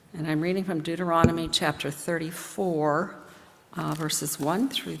And I'm reading from Deuteronomy chapter 34, verses 1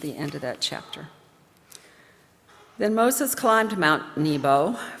 through the end of that chapter. Then Moses climbed Mount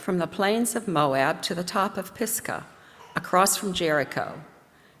Nebo from the plains of Moab to the top of Pisgah, across from Jericho.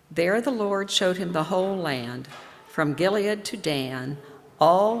 There the Lord showed him the whole land, from Gilead to Dan,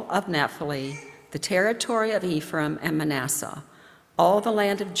 all of Naphtali, the territory of Ephraim and Manasseh, all the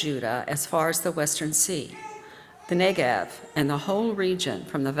land of Judah as far as the western sea, the Negev, and the whole region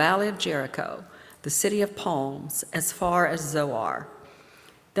from the valley of Jericho, the city of palms, as far as Zoar.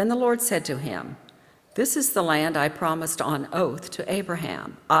 Then the Lord said to him, "This is the land I promised on oath to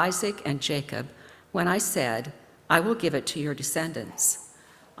Abraham, Isaac, and Jacob, when I said, 'I will give it to your descendants.'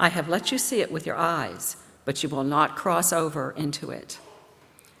 I have let you see it with your eyes, but you will not cross over into it."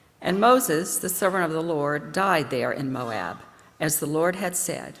 And Moses, the servant of the Lord, died there in Moab, as the Lord had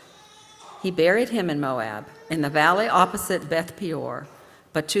said. He buried him in Moab, in the valley opposite Beth Peor,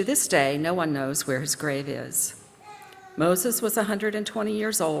 but to this day no one knows where his grave is. Moses was 120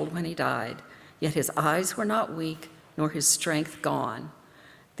 years old when he died, yet his eyes were not weak, nor his strength gone.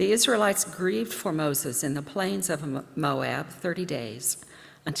 The Israelites grieved for Moses in the plains of Moab 30 days,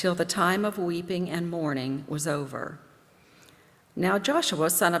 until the time of weeping and mourning was over. Now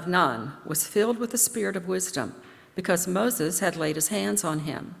Joshua, son of Nun, was filled with the spirit of wisdom, because Moses had laid his hands on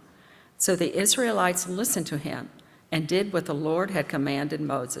him. So the Israelites listened to him and did what the Lord had commanded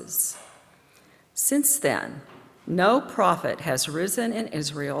Moses. Since then, no prophet has risen in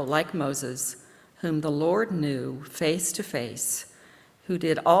Israel like Moses, whom the Lord knew face to face, who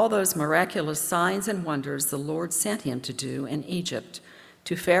did all those miraculous signs and wonders the Lord sent him to do in Egypt,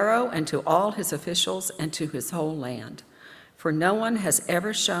 to Pharaoh and to all his officials and to his whole land. For no one has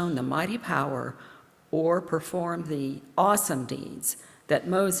ever shown the mighty power or performed the awesome deeds that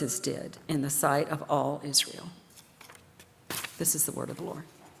Moses did in the sight of all Israel. This is the word of the Lord.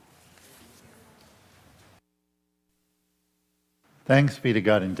 Thanks be to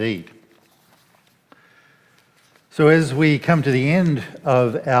God indeed. So as we come to the end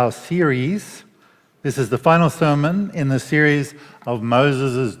of our series, this is the final sermon in the series of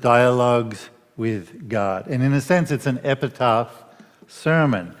Moses' dialogues with God. And in a sense, it's an epitaph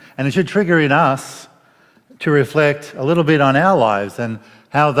sermon. And it should trigger in us to reflect a little bit on our lives and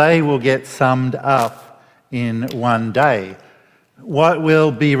how they will get summed up in one day. What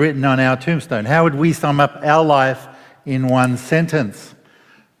will be written on our tombstone? How would we sum up our life in one sentence?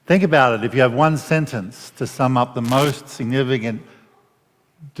 Think about it. If you have one sentence to sum up the most significant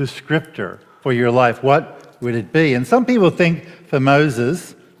descriptor for your life, what would it be? And some people think for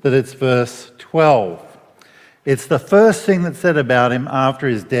Moses that it's verse 12. It's the first thing that's said about him after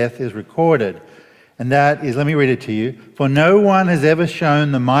his death is recorded. And that is, let me read it to you. "For no one has ever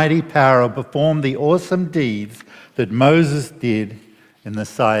shown the mighty power or performed the awesome deeds that Moses did in the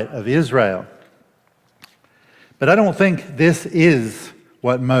sight of Israel." But I don't think this is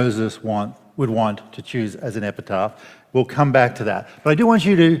what Moses would want to choose as an epitaph. We'll come back to that. But I do want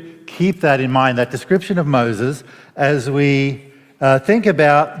you to keep that in mind, that description of Moses, as we think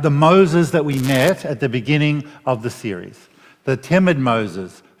about the Moses that we met at the beginning of the series. The timid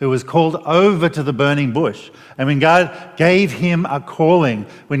Moses, who was called over to the burning bush. And when God gave him a calling,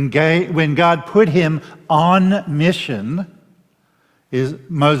 when God put him on mission,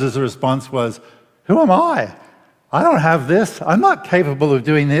 Moses' response was, "Who am I? I don't have this. I'm not capable of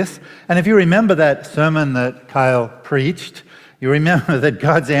doing this." And if you remember that sermon that Kyle preached, you remember that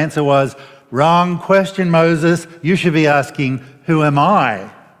God's answer was, "Wrong question, Moses. You should be asking, 'Who am I?'"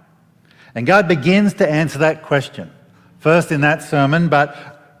 And God begins to answer that question, first in that sermon, but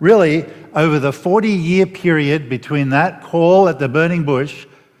really over the 40-year period between that call at the burning bush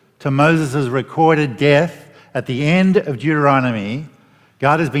to Moses' recorded death at the end of Deuteronomy,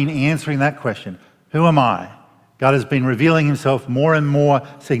 God has been answering that question, "Who am I?" God has been revealing himself more and more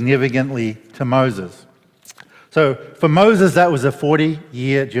significantly to Moses. So for Moses, that was a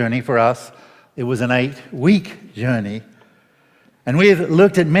 40-year journey. For us, it was an 8-week journey. And we've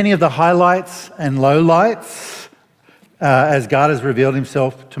looked at many of the highlights and lowlights as God has revealed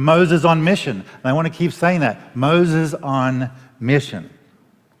himself to Moses on mission. And I want to keep saying that, Moses on mission.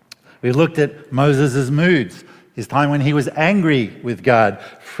 We've looked at Moses' moods, his time when he was angry with God,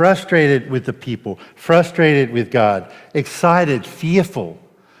 frustrated with the people, frustrated with God, excited, fearful.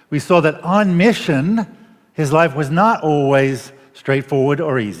 We saw that on mission, his life was not always straightforward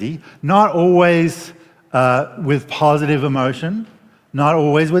or easy, not always with positive emotion, not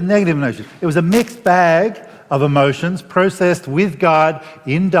always with negative emotion. It was a mixed bag of emotions processed with God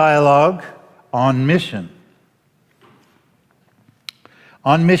in dialogue on mission.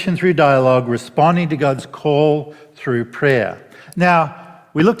 On mission through dialogue, responding to God's call through prayer. Now,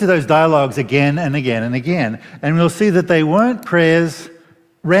 we looked at those dialogues again and again and again, and we'll see that they weren't prayers,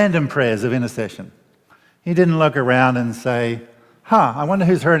 random prayers of intercession. He didn't look around and say, I wonder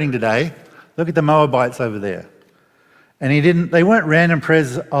who's hurting today. Look at the Moabites over there. And they weren't random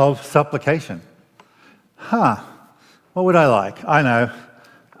prayers of supplication. What would I like? I know.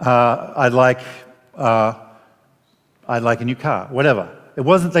 I'd like a new car, whatever.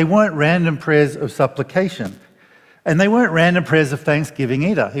 They weren't random prayers of supplication. And they weren't random prayers of thanksgiving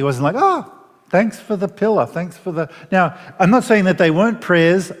either. He wasn't like, thanks for the pillar, thanks for the... Now, I'm not saying that they weren't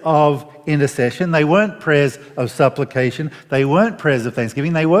prayers of intercession. They weren't prayers of supplication. They weren't prayers of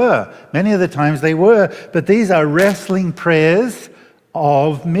thanksgiving. They were. Many of the times they were. But these are wrestling prayers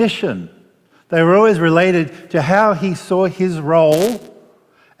of mission. They were always related to how he saw his role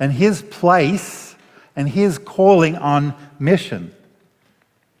and his place and his calling on mission.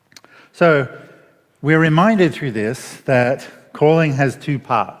 So we're reminded through this that calling has two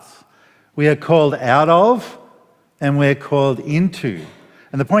parts. We are called out of and we're called into.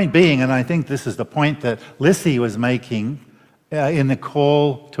 And the point being, and I think this is the point that Lissy was making in the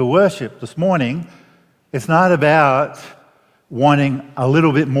call to worship this morning, it's not about wanting a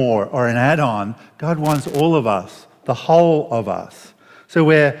little bit more or an add-on. God wants all of us, the whole of us. So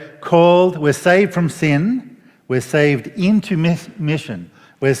we're called, we're saved from sin, we're saved into mission.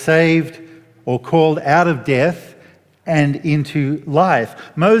 We're saved or called out of death and into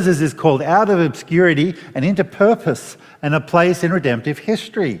life. Moses is called out of obscurity and into purpose and a place in redemptive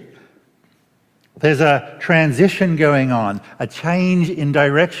history. There's a transition going on, a change in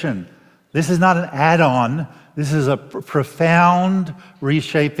direction. This is not an add-on. This is a profound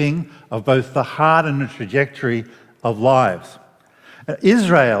reshaping of both the heart and the trajectory of lives.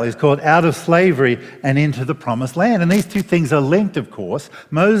 Israel is called out of slavery and into the promised land. And these two things are linked, of course.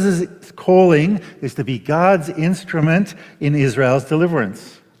 Moses' calling is to be God's instrument in Israel's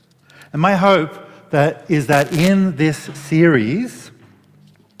deliverance. And my hope is that in this series,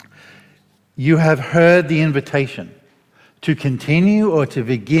 you have heard the invitation to continue or to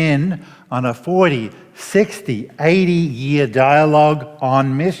begin on a 40, 60, 80-year dialogue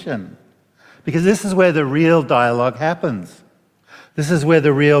on mission. Because this is where the real dialogue happens. This is where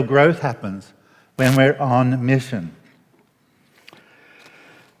the real growth happens, when we're on mission.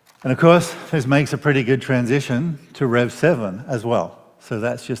 And of course, this makes a pretty good transition to Rev 7 as well. So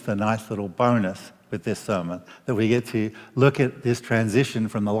that's just a nice little bonus with this sermon, that we get to look at this transition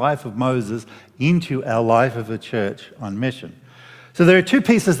from the life of Moses into our life of the church on mission. So there are two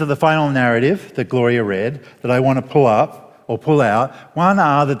pieces of the final narrative that Gloria read that I want to pull up or pull out. One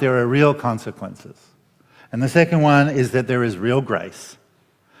are that there are real consequences. And the second one is that there is real grace.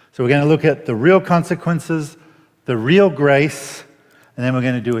 So we're going to look at the real consequences, the real grace, and then we're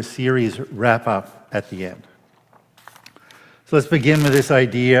going to do a series wrap-up at the end. So let's begin with this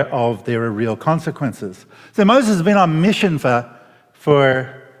idea of there are real consequences. So Moses has been on mission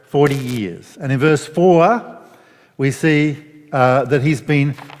for 40 years. And in verse 4, we see that he's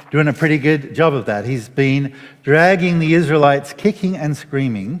been doing a pretty good job of that. He's been dragging the Israelites kicking and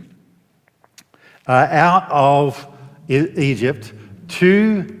screaming out of Egypt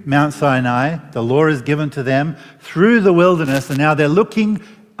to Mount Sinai. The law is given to them through the wilderness, and now they're looking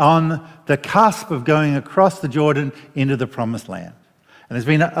on the cusp of going across the Jordan into the promised land. And it's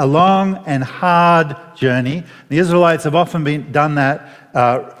been a long and hard journey. The Israelites have often done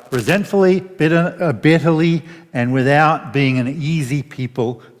that resentfully, bitterly, and without being an easy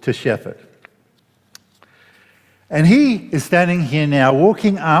people to shepherd. And he is standing here now,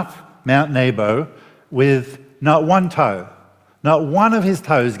 walking up Mount Nebo with not one toe. Not one of his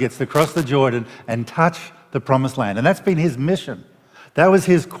toes gets to cross the Jordan and touch the promised land. And that's been his mission. That was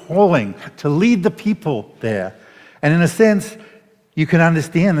his calling, to lead the people there. And in a sense, you can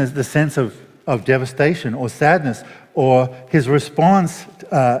understand the sense of devastation or sadness or his response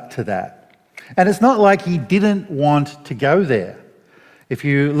to that. And it's not like he didn't want to go there. If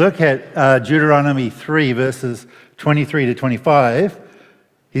you look at Deuteronomy 3, verses 23 to 25,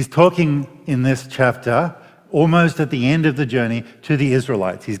 he's talking in this chapter almost at the end of the journey to the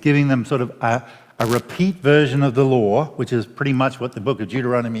Israelites. He's giving them sort of a repeat version of the law, which is pretty much what the book of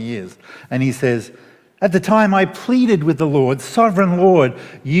Deuteronomy is. And he says, "At the time I pleaded with the Lord, sovereign Lord,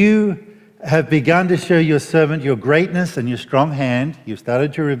 you have begun to show your servant your greatness and your strong hand. You've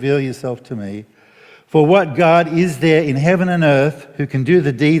started to reveal yourself to me. For what God is there in heaven and earth who can do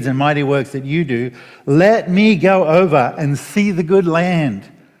the deeds and mighty works that you do? Let me go over and see the good land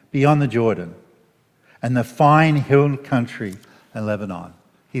beyond the Jordan and the fine hill country in Lebanon."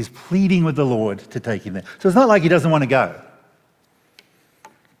 He's pleading with the Lord to take him there. So it's not like he doesn't want to go.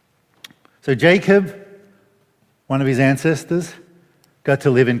 So Jacob, one of his ancestors, got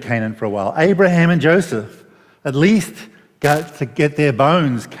to live in Canaan for a while. Abraham and Joseph at least got to get their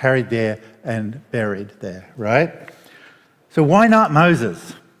bones carried there and buried there, right? So why not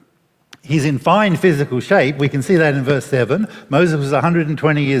Moses? He's in fine physical shape. We can see that in verse 7. Moses was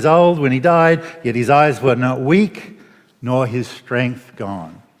 120 years old when he died, yet his eyes were not weak, nor his strength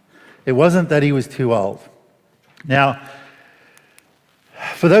gone. It wasn't that he was too old. Now,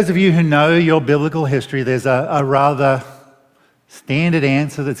 for those of you who know your biblical history, there's a rather standard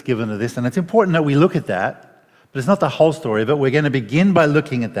answer that's given to this, and it's important that we look at that. But it's not the whole story, but we're going to begin by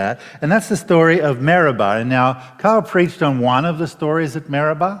looking at that. And that's the story of Meribah. And now, Carl preached on one of the stories at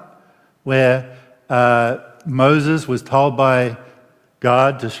Meribah, where Moses was told by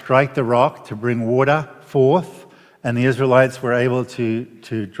God to strike the rock to bring water forth, and the Israelites were able to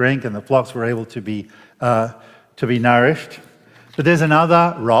drink, and the flocks were able to be nourished. But there's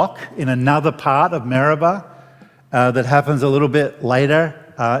another rock in another part of Meribah that happens a little bit later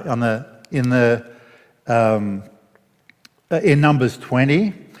in Numbers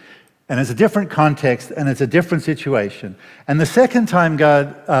 20, and it's a different context and it's a different situation. And the second time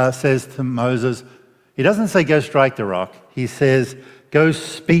God says to Moses, he doesn't say go strike the rock, he says go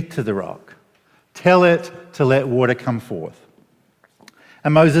speak to the rock. Tell it to let water come forth.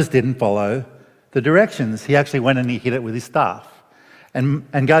 And Moses didn't follow the directions. He actually went and he hit it with his staff.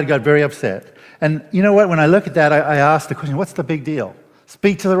 And God got very upset. And you know what, when I look at that, I ask the question, what's the big deal?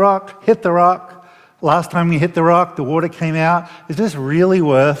 Speak to the rock, hit the rock. Last time we hit the rock, the water came out. Is this really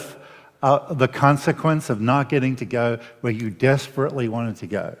worth the consequence of not getting to go where you desperately wanted to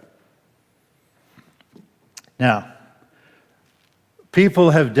go? Now,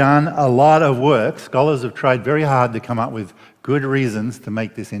 people have done a lot of work. Scholars have tried very hard to come up with good reasons to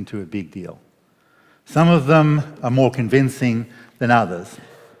make this into a big deal. Some of them are more convincing than others.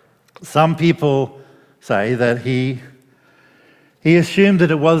 Some people say that he assumed that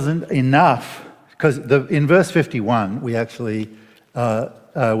it wasn't enough, because in verse 51 we actually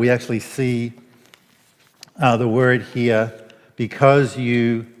see the word here, because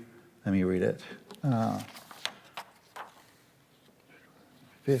you. Let me read it.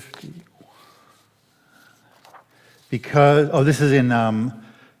 50. Because this is in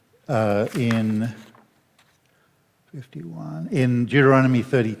 51. In Deuteronomy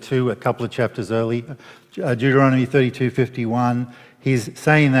 32, a couple of chapters early, Deuteronomy 32:51, he's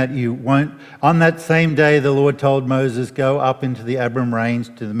saying that you won't. On that same day, the Lord told Moses, "Go up into the Abram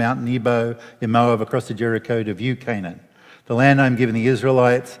range to the Mount Nebo in Moab, across the Jericho, to view Canaan, the land I'm giving the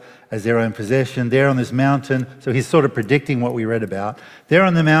Israelites as their own possession. There on this mountain," so he's sort of predicting what we read about. "There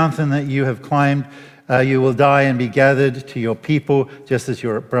on the mountain that you have climbed, you will die and be gathered to your people, just as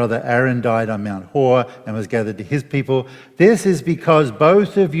your brother Aaron died on Mount Hor and was gathered to his people. This is because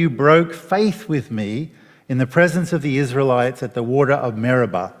both of you broke faith with me in the presence of the Israelites at the water of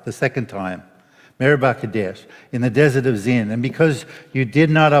Meribah, the second time, Meribah Kadesh, in the desert of Zin, and because you did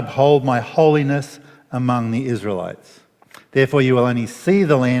not uphold my holiness among the Israelites. Therefore you will only see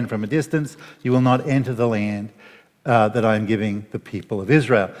the land from a distance, you will not enter the land that I am giving the people of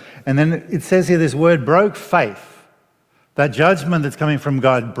Israel." And then it says here this word, broke faith. That judgment that's coming from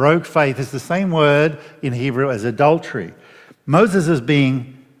God, broke faith, is the same word in Hebrew as adultery. Moses is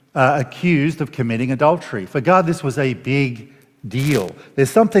being accused of committing adultery. For God, this was a big deal. There's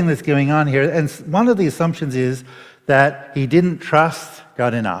something that's going on here. And one of the assumptions is that he didn't trust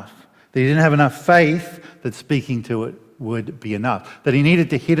God enough, that he didn't have enough faith that speaking to it would be enough, that he needed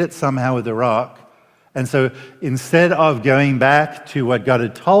to hit it somehow with the rock. And so instead of going back to what God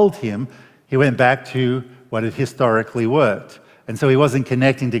had told him, he went back to what had historically worked. And so he wasn't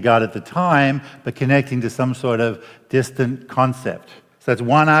connecting to God at the time, but connecting to some sort of distant concept. So that's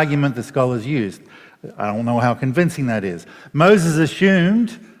one argument that scholars used. I don't know how convincing that is. Moses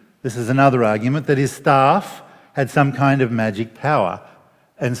assumed, this is another argument, that his staff had some kind of magic power.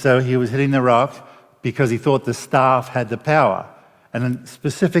 And so he was hitting the rock because he thought the staff had the power. And it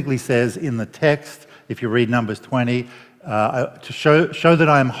specifically says in the text, if you read Numbers 20, to show that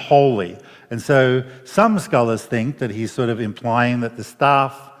I am holy. And so some scholars think that he's sort of implying that the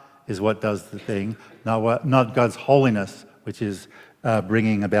staff is what does the thing, not God's holiness, which is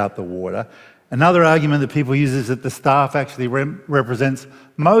bringing about the water. Another argument that people use is that the staff actually represents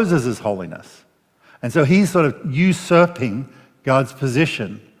Moses' holiness. And so he's sort of usurping God's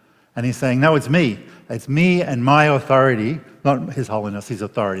position. And he's saying, no, it's me. It's me and my authority, not his holiness, his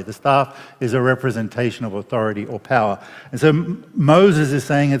authority. The staff is a representation of authority or power. And so Moses is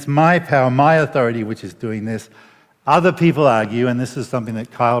saying it's my power, my authority, which is doing this. Other people argue, and this is something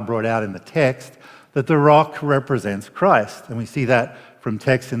that Kyle brought out in the text, that the rock represents Christ. And we see that from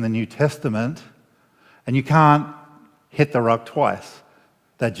texts in the New Testament. And you can't hit the rock twice.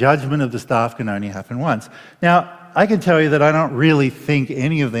 That judgment of the staff can only happen once. Now, I can tell you that I don't really think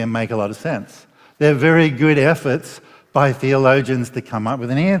any of them make a lot of sense. They're very good efforts by theologians to come up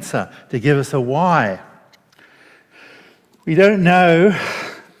with an answer, to give us a why. We don't know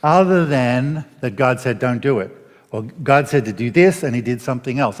other than that God said don't do it. Or God said to do this and he did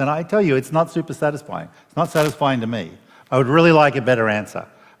something else. And I tell you, it's not super satisfying. It's not satisfying to me. I would really like a better answer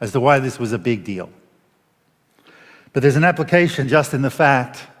as to why this was a big deal. But there's an application just in the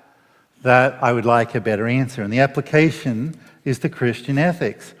fact that I would like a better answer. And the application is to Christian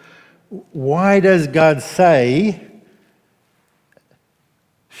ethics. Why does God say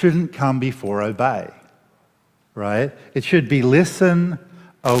shouldn't come before obey? Right? It should be listen,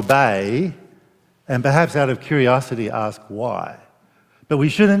 obey, and perhaps out of curiosity ask why. But we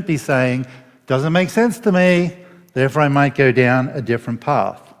shouldn't be saying, doesn't make sense to me, therefore I might go down a different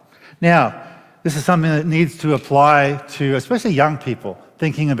path. Now, this is something that needs to apply to especially young people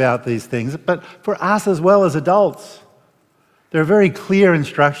thinking about these things, but for us as well as adults. There are very clear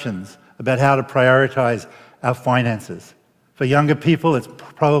instructions about how to prioritize our finances. For younger people, it's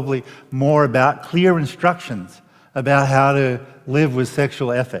probably more about clear instructions about how to live with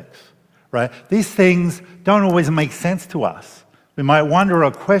sexual ethics, right? These things don't always make sense to us. We might wonder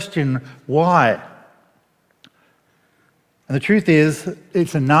or question why. And the truth is,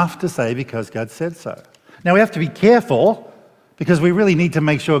 it's enough to say because God said so. Now, we have to be careful because we really need to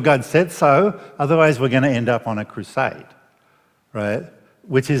make sure God said so, otherwise we're going to end up on a crusade, right?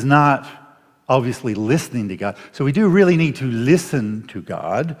 Which is not obviously listening to God. So we do really need to listen to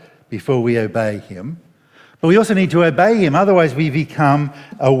God before we obey him. But we also need to obey him, otherwise we become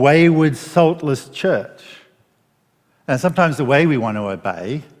a wayward, saltless church. And sometimes the way we want to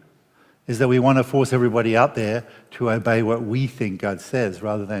obey is that we want to force everybody out there to obey what we think God says,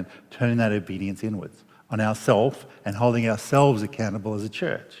 rather than turning that obedience inwards on ourselves and holding ourselves accountable as a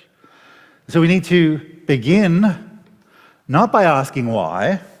church. So we need to begin not by asking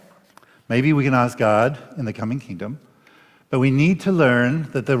why. Maybe we can ask God in the coming kingdom, but we need to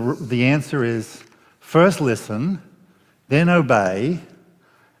learn that the answer is first listen, then obey,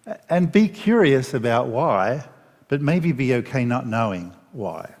 and be curious about why, but maybe be okay not knowing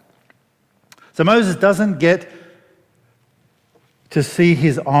why. So Moses doesn't get to see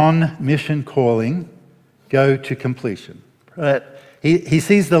his on-mission calling go to completion. Right? He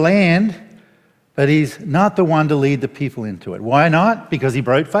sees the land, but he's not the one to lead the people into it. Why not? Because he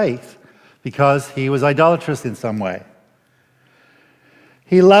broke faith. Because he was idolatrous in some way.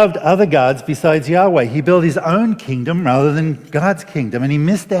 He loved other gods besides Yahweh. He built his own kingdom rather than God's kingdom, and he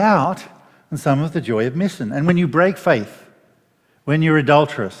missed out on some of the joy of mission. And when you break faith, when you're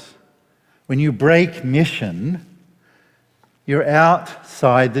adulterous, when you break mission, you're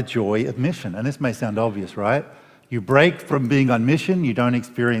outside the joy of mission. And this may sound obvious, right? You break from being on mission, you don't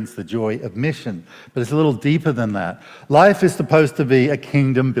experience the joy of mission. But it's a little deeper than that. Life is supposed to be a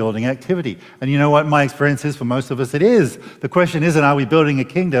kingdom-building activity. And you know what my experience is for most of us? It is. The question isn't, are we building a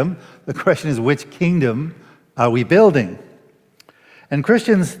kingdom? The question is, which kingdom are we building? And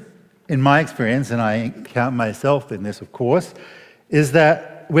Christians, in my experience, and I count myself in this, of course, is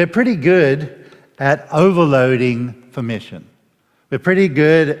that we're pretty good at overloading for mission. We're pretty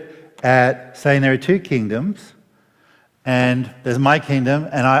good at saying there are two kingdoms, and there's my kingdom,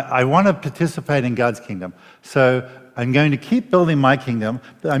 and I want to participate in God's kingdom. So I'm going to keep building my kingdom,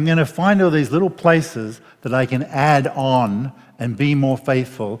 but I'm going to find all these little places that I can add on and be more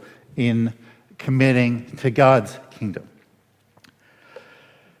faithful in committing to God's kingdom.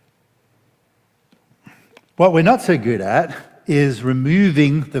 What we're not so good at is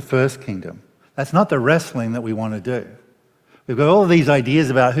removing the first kingdom. That's not the wrestling that we want to do. We've got all of these ideas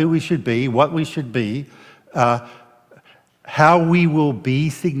about who we should be, what we should be, how we will be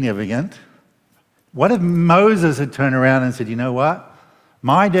significant. What if Moses had turned around and said, you know what?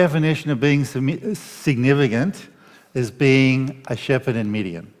 My definition of being significant is being a shepherd in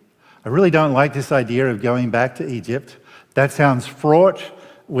Midian. I really don't like this idea of going back to Egypt. That sounds fraught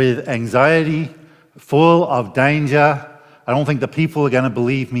with anxiety, full of danger. I don't think the people are going to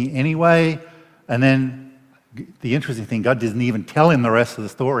believe me anyway. And then the interesting thing, God didn't even tell him the rest of the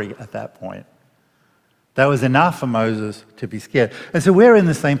story at that point. That was enough for Moses to be scared. And so we're in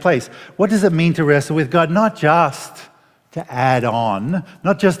the same place. What does it mean to wrestle with God? Not just to add on,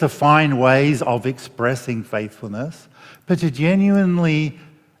 not just to find ways of expressing faithfulness, but to genuinely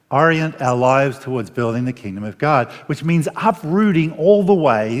orient our lives towards building the kingdom of God, which means uprooting all the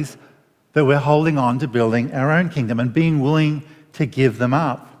ways that we're holding on to building our own kingdom and being willing to give them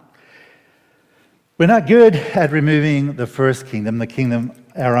up. We're not good at removing the first kingdom, the kingdom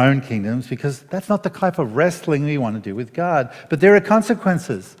our own kingdoms because that's not the type of wrestling we want to do with God. But there are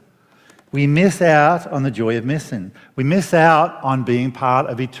consequences. We miss out on the joy of missing. We miss out on being part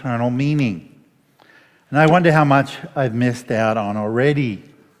of eternal meaning. And I wonder how much I've missed out on already.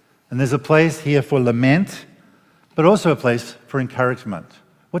 And there's a place here for lament, but also a place for encouragement.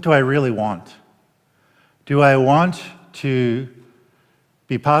 What do I really want? Do I want to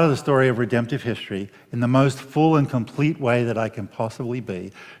be part of the story of redemptive history in the most full and complete way that I can possibly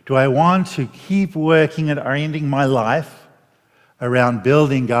be? Do I want to keep working at orienting my life around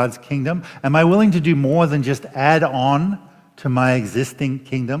building God's kingdom? Am I willing to do more than just add on to my existing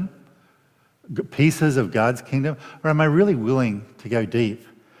kingdom, pieces of God's kingdom? Or am I really willing to go deep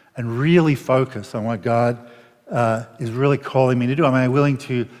and really focus on what God is really calling me to do? Am I willing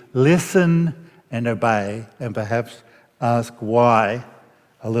to listen and obey and perhaps ask why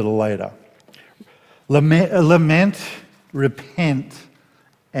a little later? Lament, repent,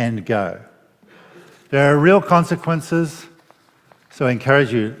 and go. There are real consequences, so I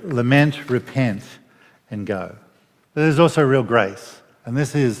encourage you, lament, repent, and go. But there's also real grace, and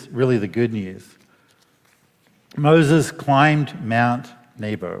this is really the good news. Moses climbed Mount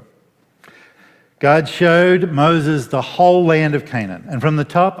Nebo. God showed Moses the whole land of Canaan. And from the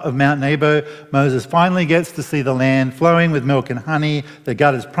top of Mount Nebo, Moses finally gets to see the land flowing with milk and honey that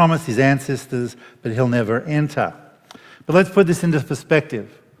God has promised his ancestors, but he'll never enter. But let's put this into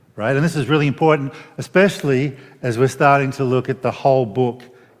perspective, right? And this is really important, especially as we're starting to look at the whole book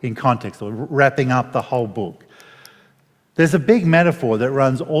in context, or wrapping up the whole book. There's a big metaphor that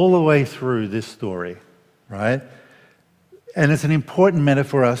runs all the way through this story, right? And it's an important metaphor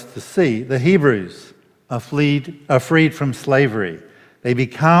for us to see. The Hebrews are freed from slavery. They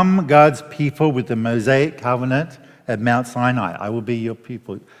become God's people with the Mosaic covenant at Mount Sinai. I will be your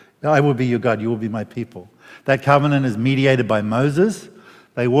people. I will be your God. You will be my people. That covenant is mediated by Moses.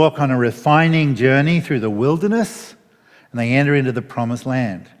 They walk on a refining journey through the wilderness, and they enter into the promised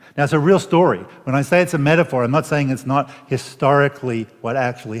land. Now, it's a real story. When I say it's a metaphor, I'm not saying it's not historically what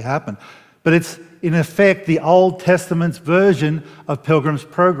actually happened. But it's, in effect, the Old Testament's version of Pilgrim's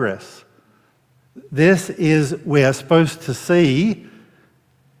Progress. This is, we are supposed to see,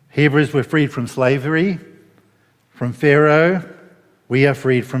 Hebrews were freed from slavery, from Pharaoh. We are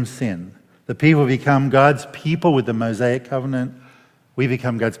freed from sin. The people become God's people with the Mosaic covenant. We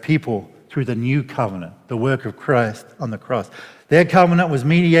become God's people through the new covenant, the work of Christ on the cross. Their covenant was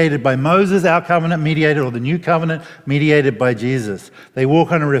mediated by Moses, our covenant mediated, or the new covenant mediated by Jesus. They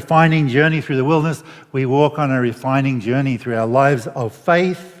walk on a refining journey through the wilderness. We walk on a refining journey through our lives of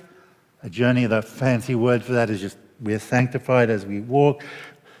faith. A journey, the fancy word for that is just we're sanctified as we walk.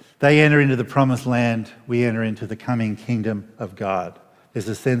 They enter into the promised land. We enter into the coming kingdom of God. There's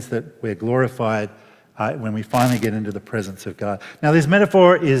a sense that we're glorified when we finally get into the presence of God. Now, this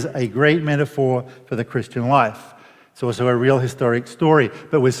metaphor is a great metaphor for the Christian life. It's also a real historic story,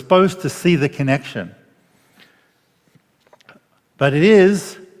 but we're supposed to see the connection. But it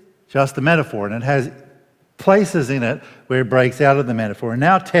is just a metaphor, and it has places in it where it breaks out of the metaphor. In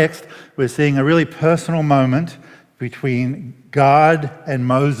our text, we're seeing a really personal moment between God and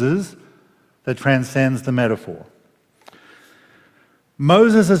Moses that transcends the metaphor.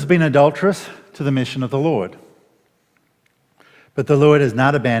 Moses has been adulterous to the mission of the Lord, but the Lord has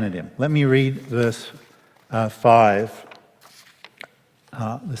not abandoned him. Let me read verse 5,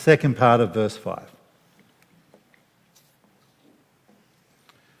 the second part of verse 5.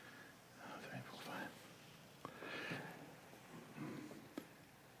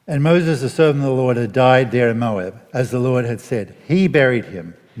 And Moses, the servant of the Lord, had died there in Moab, as the Lord had said. He buried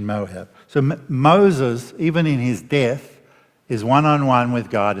him in Moab. So Moses, even in his death, is one-on-one with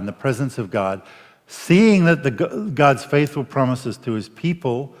God, in the presence of God, seeing that God's faithful promises to his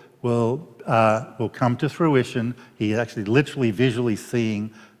people will come to fruition. He is actually literally visually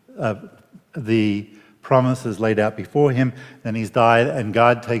seeing the promises laid out before him. Then he's died, and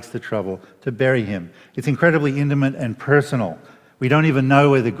God takes the trouble to bury him. It's incredibly intimate and personal. We don't even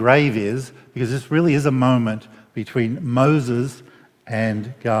know where the grave is, because this really is a moment between Moses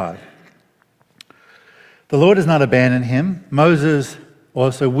and God. The Lord has not abandoned him. Moses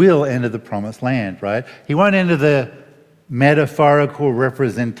also will enter the promised land, right? He won't enter the metaphorical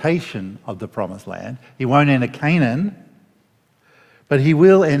representation of the promised land. He won't enter Canaan, but he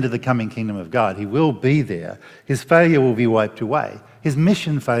will enter the coming kingdom of God. He will be there. His failure will be wiped away. His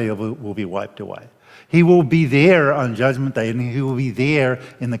mission failure will be wiped away. He will be there on Judgment Day, and he will be there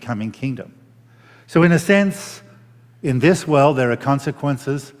in the coming kingdom. So in a sense, in this world, there are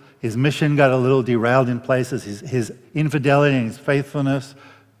consequences. His mission got a little derailed in places. His infidelity and his faithfulness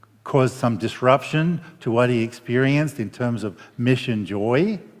caused some disruption to what he experienced in terms of mission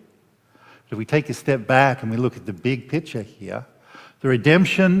joy. But if we take a step back and we look at the big picture here, the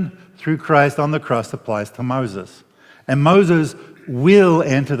redemption through Christ on the cross applies to Moses. And Moses will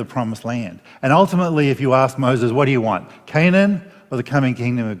enter the promised land. And ultimately, if you ask Moses, what do you want? Canaan or the coming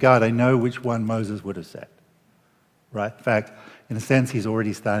kingdom of God? I know which one Moses would have said. Right? In fact, in a sense, he's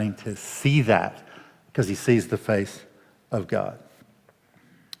already starting to see that because he sees the face of God.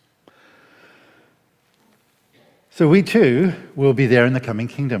 So we too will be there in the coming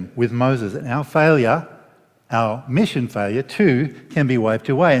kingdom with Moses. And our failure, our mission failure too, can be wiped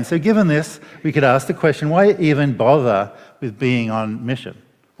away. And so given this, we could ask the question, why even bother with being on mission?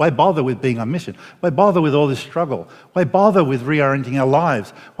 Why bother with being on mission? Why bother with all this struggle? Why bother with reorienting our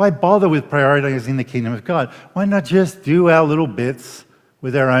lives? Why bother with prioritizing the kingdom of God? Why not just do our little bits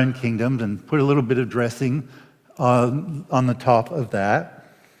with our own kingdoms and put a little bit of dressing on the top of that?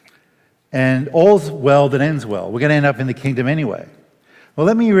 And all's well that ends well. We're going to end up in the kingdom anyway. Well,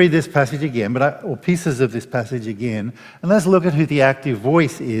 let me read this passage again, or pieces of this passage again, and let's look at who the active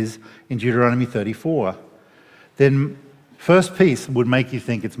voice is in Deuteronomy 34. Then, first piece would make you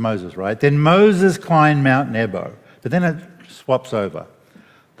think it's Moses, right? Then Moses climbed Mount Nebo, but then it swaps over.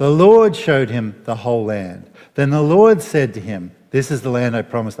 The Lord showed him the whole land. Then the Lord said to him, "This is the land I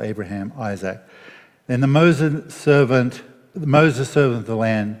promised Abraham, Isaac." Then the Moses servant of the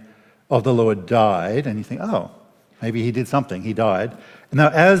land of the Lord died, and you think, oh, maybe he did something, he died. And now,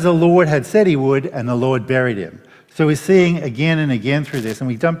 as the Lord had said he would, and the Lord buried him. So we're seeing again and again through this, and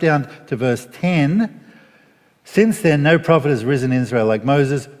we jump down to verse 10. Since then, no prophet has risen in Israel like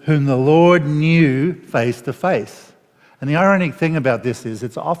Moses, whom the Lord knew face to face. And the ironic thing about this is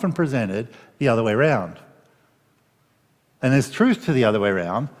it's often presented the other way around. And there's truth to the other way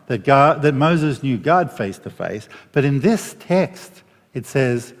around, that Moses knew God face to face. But in this text, it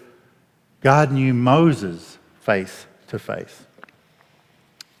says, God knew Moses face to face.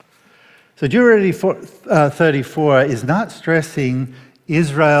 So Deuteronomy 34 is not stressing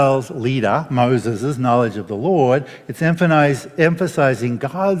Israel's leader, Moses' knowledge of the Lord. It's emphasizing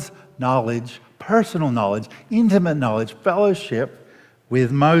God's knowledge, personal knowledge, intimate knowledge, fellowship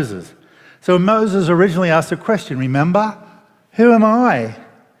with Moses. So Moses originally asked a question, remember? Who am I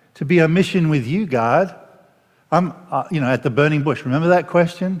to be on mission with you, God? I'm, at the burning bush. Remember that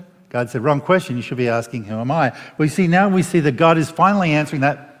question? God said, wrong question, you should be asking, who am I? We see that God is finally answering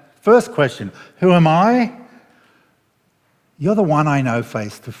that first question. Who am I? You're the one I know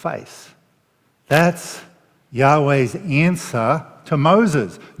face to face. That's Yahweh's answer to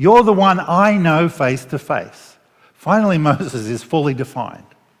Moses. You're the one I know face to face. Finally, Moses is fully defined.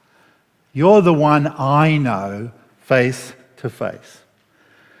 You're the one I know face to face.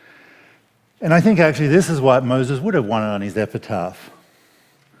 And I think actually this is what Moses would have wanted on his epitaph.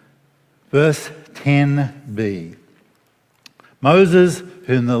 Verse 10b. Moses,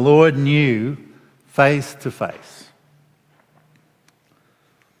 whom the Lord knew face to face.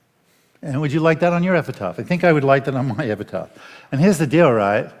 And would you like that on your epitaph? I think I would like that on my epitaph. And here's the deal,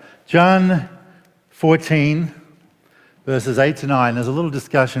 right? John 14, verses 8 to 9, there's a little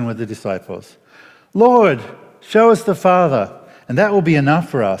discussion with the disciples. Lord, show us the Father, and that will be enough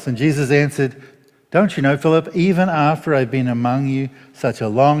for us. And Jesus answered, don't you know, Philip, even after I've been among you such a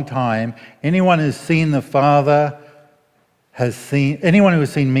long time, anyone who has seen me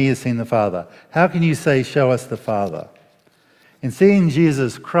has seen the Father. How can you say, show us the Father? In seeing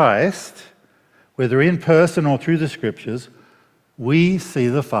Jesus Christ, whether in person or through the scriptures, we see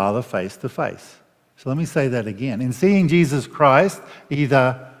the Father face to face. So let me say that again. In seeing Jesus Christ,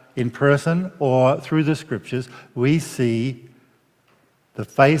 either in person or through the scriptures, we see the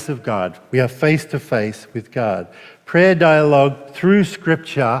face of God. We are face to face with God. Prayer dialogue through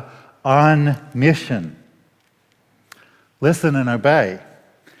scripture on mission. Listen and obey.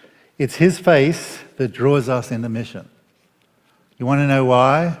 It's his face that draws us into mission. You want to know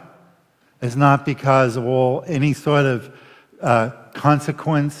why? It's not because of any sort of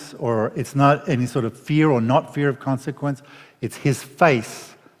consequence, or it's not any sort of fear or not fear of consequence. It's his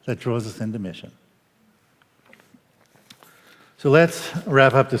face that draws us into mission. So let's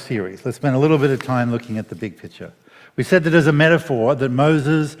wrap up the series. Let's spend a little bit of time looking at the big picture. We said that there's a metaphor that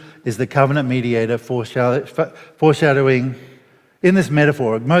Moses is the covenant mediator, foreshadowing. In this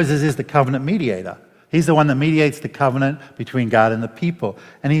metaphor, Moses is the covenant mediator. He's the one that mediates the covenant between God and the people.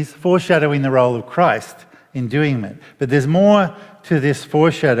 And he's foreshadowing the role of Christ in doing it. But there's more to this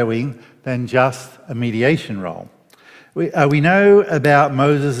foreshadowing than just a mediation role. We know about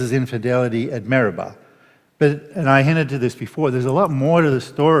Moses' infidelity at Meribah. And I hinted to this before, there's a lot more to the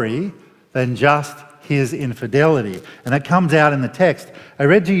story than just his infidelity. And that comes out in the text. I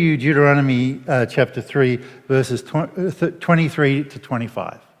read to you Deuteronomy chapter 3, verses 23 to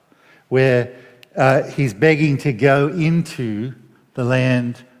 25, where he's begging to go into the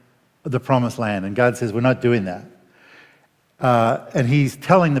land, the promised land. And God says, we're not doing that. And he's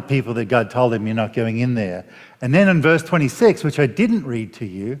telling the people that God told him, you're not going in there. And then in verse 26, which I didn't read to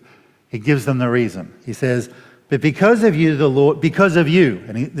you, he gives them the reason. He says, but because of you, the Lord, because of you,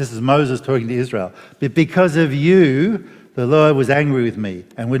 and this is Moses talking to Israel, but because of you, the Lord was angry with me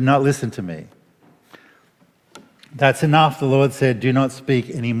and would not listen to me. That's enough, the Lord said, do not speak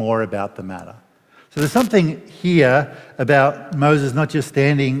any more about the matter. So there's something here about Moses not just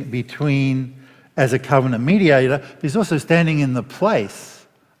standing between as a covenant mediator, but he's also standing in the place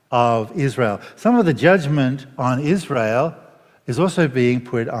of Israel. Some of the judgment on Israel is also being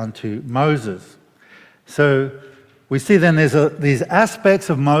put onto Moses. So we see then there's these aspects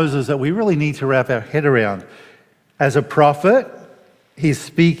of Moses that we really need to wrap our head around. As a prophet, he's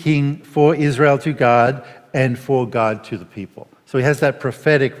speaking for Israel to God and for God to the people. So he has that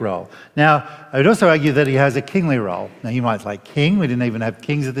prophetic role. Now, I would also argue that he has a kingly role. Now, you might say, king? We didn't even have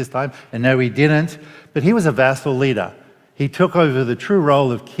kings at this time. And no, we didn't. But he was a vassal leader. He took over the true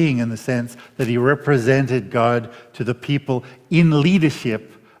role of king in the sense that he represented God to the people in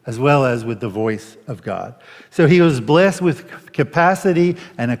leadership as well as with the voice of God. So he was blessed with capacity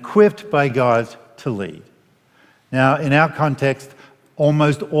and equipped by God to lead. Now, in our context,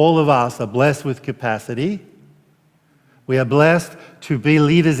 almost all of us are blessed with capacity. We are blessed to be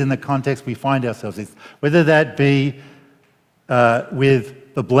leaders in the context we find ourselves in, whether that be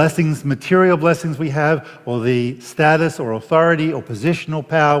with the blessings, material blessings we have, or the status or authority or positional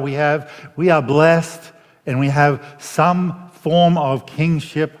power we have. We are blessed and we have some form of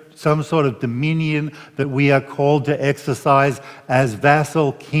kingship, some sort of dominion that we are called to exercise as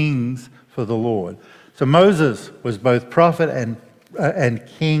vassal kings for the Lord. So Moses was both prophet and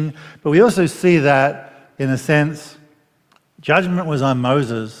king, but we also see that, in a sense, judgment was on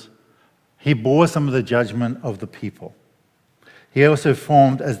Moses. He bore some of the judgment of the people. He also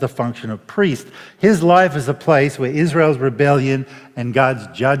formed as the function of priest. His life is a place where Israel's rebellion and God's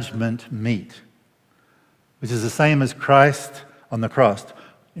judgment meet, which is the same as Christ on the cross.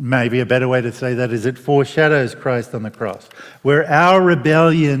 Maybe a better way to say that is it foreshadows Christ on the cross, where our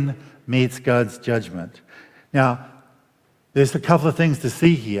rebellion meets God's judgment. Now, there's a couple of things to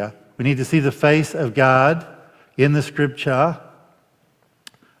see here. We need to see the face of God in the scripture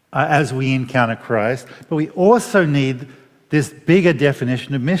as we encounter Christ, but we also need this bigger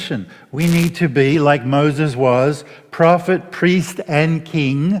definition of mission. We need to be, like Moses was, prophet, priest, and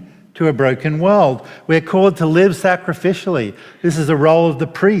king to a broken world. We're called to live sacrificially. This is a role of the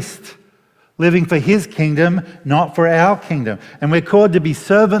priest, living for his kingdom, not for our kingdom. And we're called to be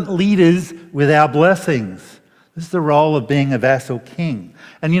servant leaders with our blessings. This is the role of being a vassal king.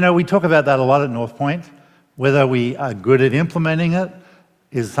 And you know, we talk about that a lot at North Point. Whether we are good at implementing it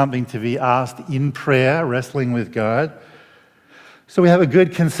is something to be asked in prayer, wrestling with God. So we have a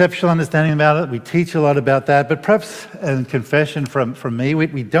good conceptual understanding about it. We teach a lot about that. But perhaps, and confession from me,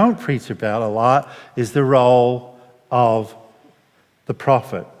 we don't preach about a lot is the role of the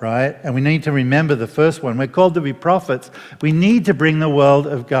prophet, right? And we need to remember the first one. We're called to be prophets. We need to bring the word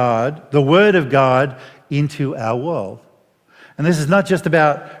of God into our world. And this is not just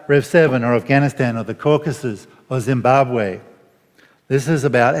about Rev 7 or Afghanistan or the Caucasus or Zimbabwe. This is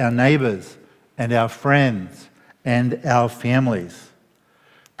about our neighbors and our friends and our families.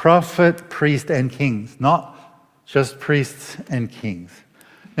 Prophet, priest, and kings, not just priests and kings.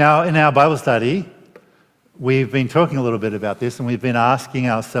 Now, in our Bible study, we've been talking a little bit about this, and we've been asking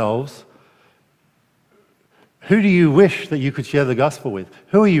ourselves, who do you wish that you could share the gospel with?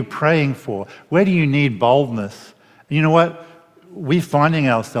 Who are you praying for? Where do you need boldness? And you know what? We're finding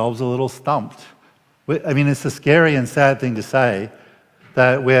ourselves a little stumped. I mean, it's a scary and sad thing to say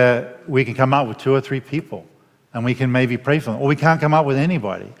that we can come up with 2 or 3 people and we can maybe pray for them, or we can't come up with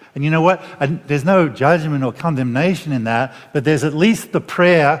anybody. And you know what? There's no judgment or condemnation in that, but there's at least the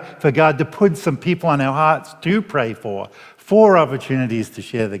prayer for God to put some people on our hearts to pray for opportunities to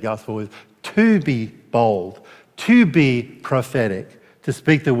share the gospel with, to be bold, to be prophetic, to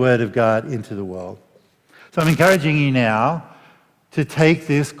speak the word of God into the world. So I'm encouraging you now to take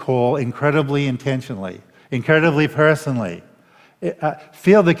this call incredibly intentionally, incredibly personally.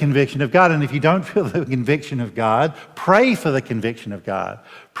 Feel the conviction of God. And if you don't feel the conviction of God, pray for the conviction of God.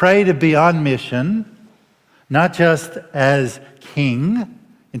 Pray to be on mission, not just as king,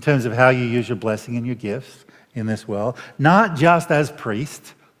 in terms of how you use your blessing and your gifts in this world, not just as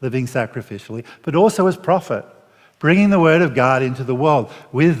priest, living sacrificially, but also as prophet, bringing the word of God into the world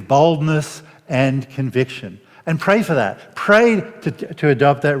with boldness and conviction. And pray for that. Pray to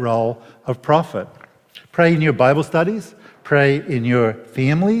adopt that role of prophet. Pray in your Bible studies. Pray in your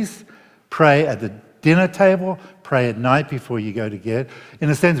families. Pray at the dinner table. Pray at night before you go to bed. In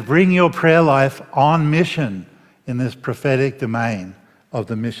a sense, bring your prayer life on mission in this prophetic domain of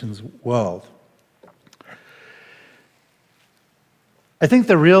the missions world. I think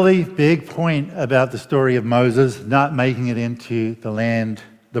the really big point about the story of Moses not making it into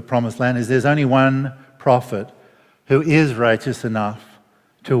the promised land, is there's only one prophet who is righteous enough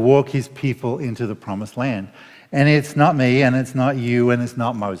to walk his people into the promised land. And it's not me, and it's not you, and it's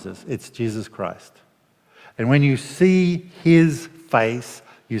not Moses. It's Jesus Christ. And when you see his face,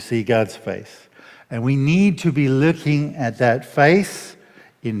 you see God's face. And we need to be looking at that face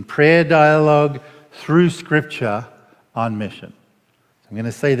in prayer dialogue through Scripture on mission. I'm going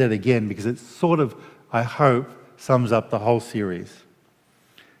to say that again because it sort of, I hope, sums up the whole series.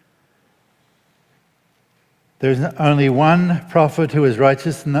 There's only one prophet who is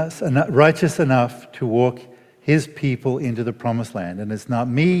righteous enough to walk his people into the promised land. And it's not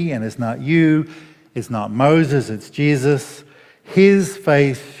me, and it's not you, it's not Moses, it's Jesus. His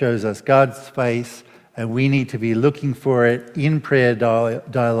face shows us God's face, and we need to be looking for it in prayer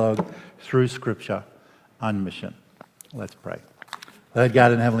dialogue through Scripture on mission. Let's pray. Lord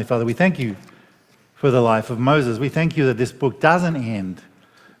God and Heavenly Father, we thank you for the life of Moses. We thank you that this book doesn't end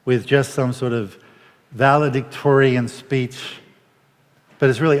with just some sort of valedictorian speech, but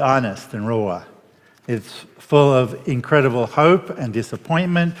it's really honest and raw. It's full of incredible hope and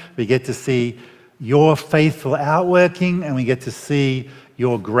disappointment. We get to see your faithful outworking, and we get to see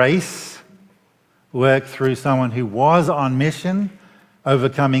your grace work through someone who was on mission,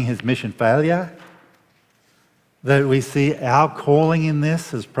 overcoming his mission failure. That we see our calling in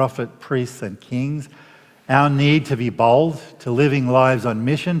this as prophet, priests, and kings, our need to be bold, to living lives on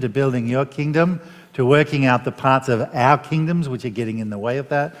mission, to building your kingdom, to working out the parts of our kingdoms which are getting in the way of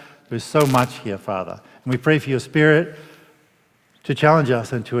that. There's so much here, Father. And we pray for your Spirit to challenge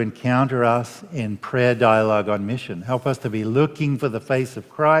us and to encounter us in prayer dialogue on mission. Help us to be looking for the face of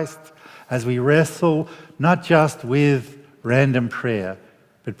Christ as we wrestle not just with random prayer,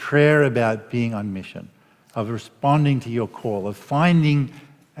 but prayer about being on mission, of responding to your call, of finding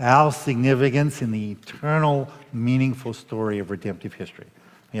our significance in the eternal, meaningful story of redemptive history.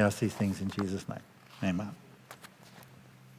 We ask these things in Jesus' name. Amen.